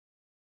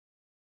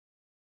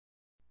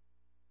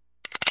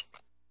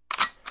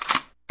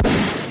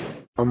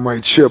I'm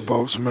right here,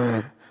 boss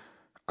man.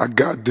 I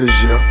got this,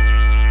 yeah.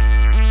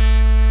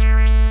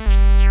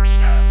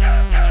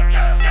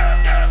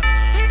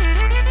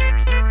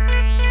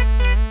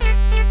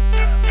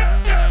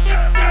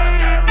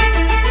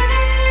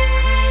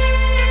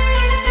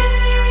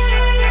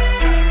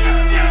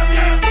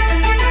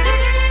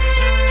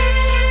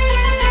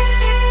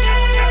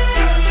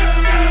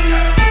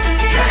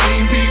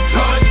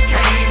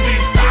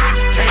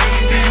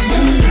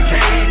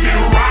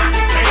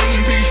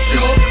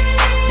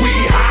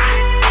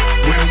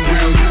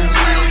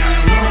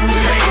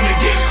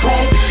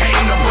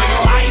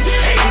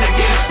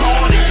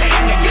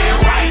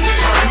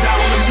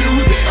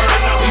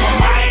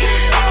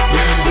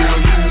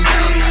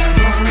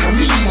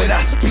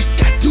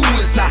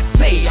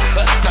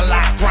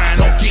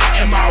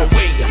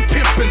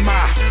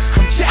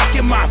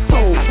 My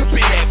foes, I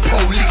spit at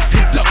police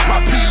and duck my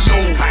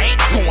POs. I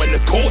ain't going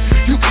to court,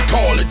 you can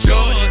call a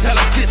judge, tell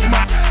him kiss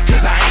my,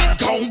 cause I ain't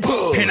gon'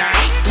 bug. And I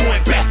ain't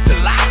going back to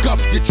lock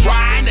up, you're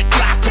trying to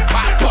clock a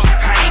pop up.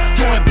 I ain't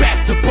going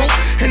back to broke,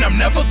 and I'm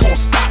never gon'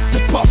 stop the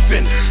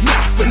puffin'.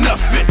 Not for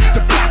nothing,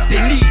 the block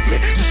they need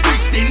me, the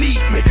streets they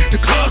need me, the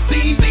club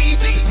scene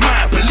is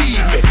mine,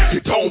 believe me.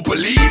 You don't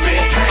believe me?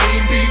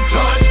 Can't be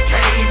touched,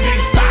 can't be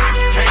stopped,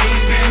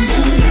 can't be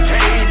moved,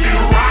 can't be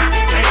rocked,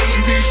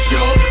 can't be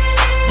shook.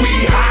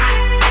 We hot,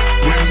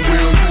 when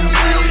will you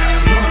learn?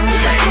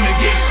 Came to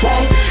get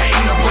crunk,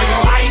 came to bring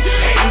life,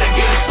 came to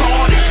get it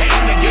started,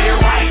 came to get it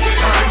right.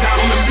 Turn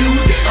down the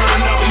music,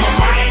 turn up my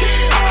mic.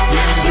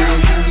 When will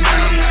you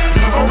learn?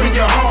 Open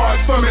your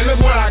hearts for me,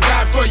 look what I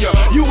got for you.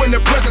 You in the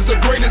presence of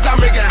greatness, I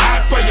make it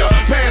hot for you.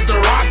 Pass the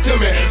rock to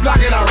me,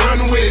 block it, I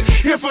run with it.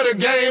 Here for the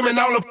game and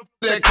all the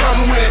that come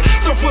with it.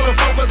 So full of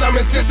focus, I'm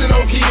insisting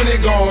on keeping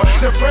it going.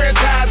 The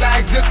franchise, I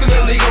exist in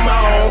a league of my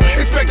own.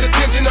 Expect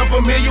attention, I'm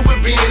familiar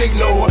with being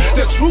ignored.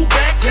 The true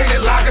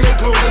backdated, locking and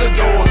closing the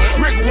door.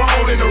 Brick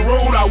wall in the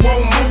road, I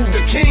won't move.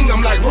 The king,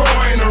 I'm like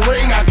Roy in the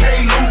ring, I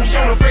can't lose.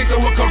 Show the face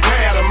of what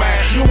compare to man.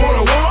 You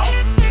wanna walk?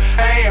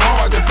 Ain't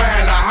hard to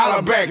find, I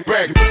holler back.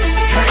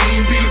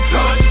 Can't be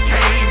touched,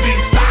 can't be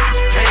stopped,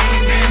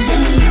 can't be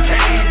moved,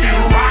 can't be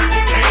rocked,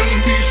 can't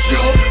be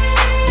shook.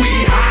 We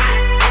hot,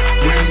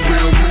 when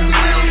will you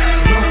learn?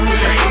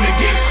 Came to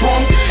get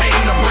crunk,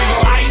 came to bring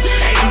life,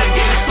 came to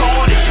get it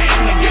started,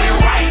 came to get it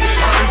right.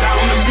 Turn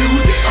down the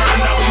music, turn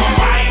up my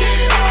mic.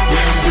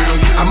 When will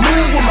you I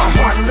move when my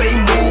heart say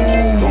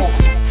move.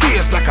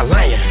 Feels like a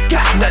lion,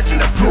 got nothing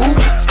to prove.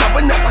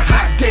 Stubborn as a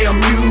hot damn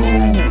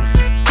mule.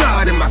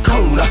 God in my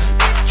corner,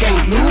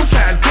 can't lose.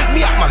 Try to pick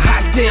me out my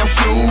hot damn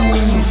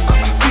shoes.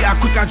 See how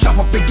quick I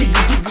drop up and get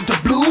you the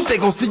blues. They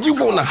gon' see you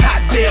on the hot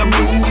damn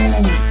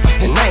news.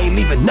 And I ain't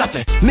leaving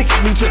nothing,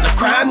 linking me to the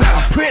crime. Not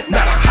a print,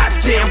 not a hot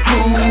damn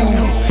crew.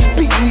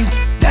 Beating these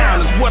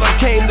down is what I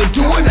came to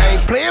do, and I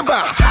ain't playing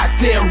by a hot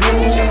damn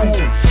rule.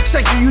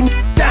 Shaking you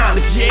down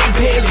if you ain't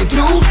paying your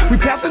dues. We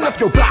passing up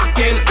your block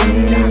and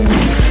ooh,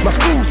 my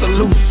screws are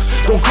loose.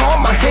 Don't call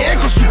my hand,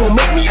 cause you gon'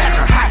 make me act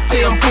a hot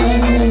damn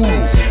fool.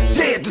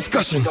 Dead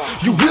discussion,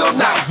 you will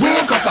not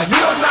win, cause I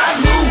will not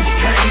lose.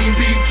 can't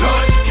be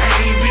touched.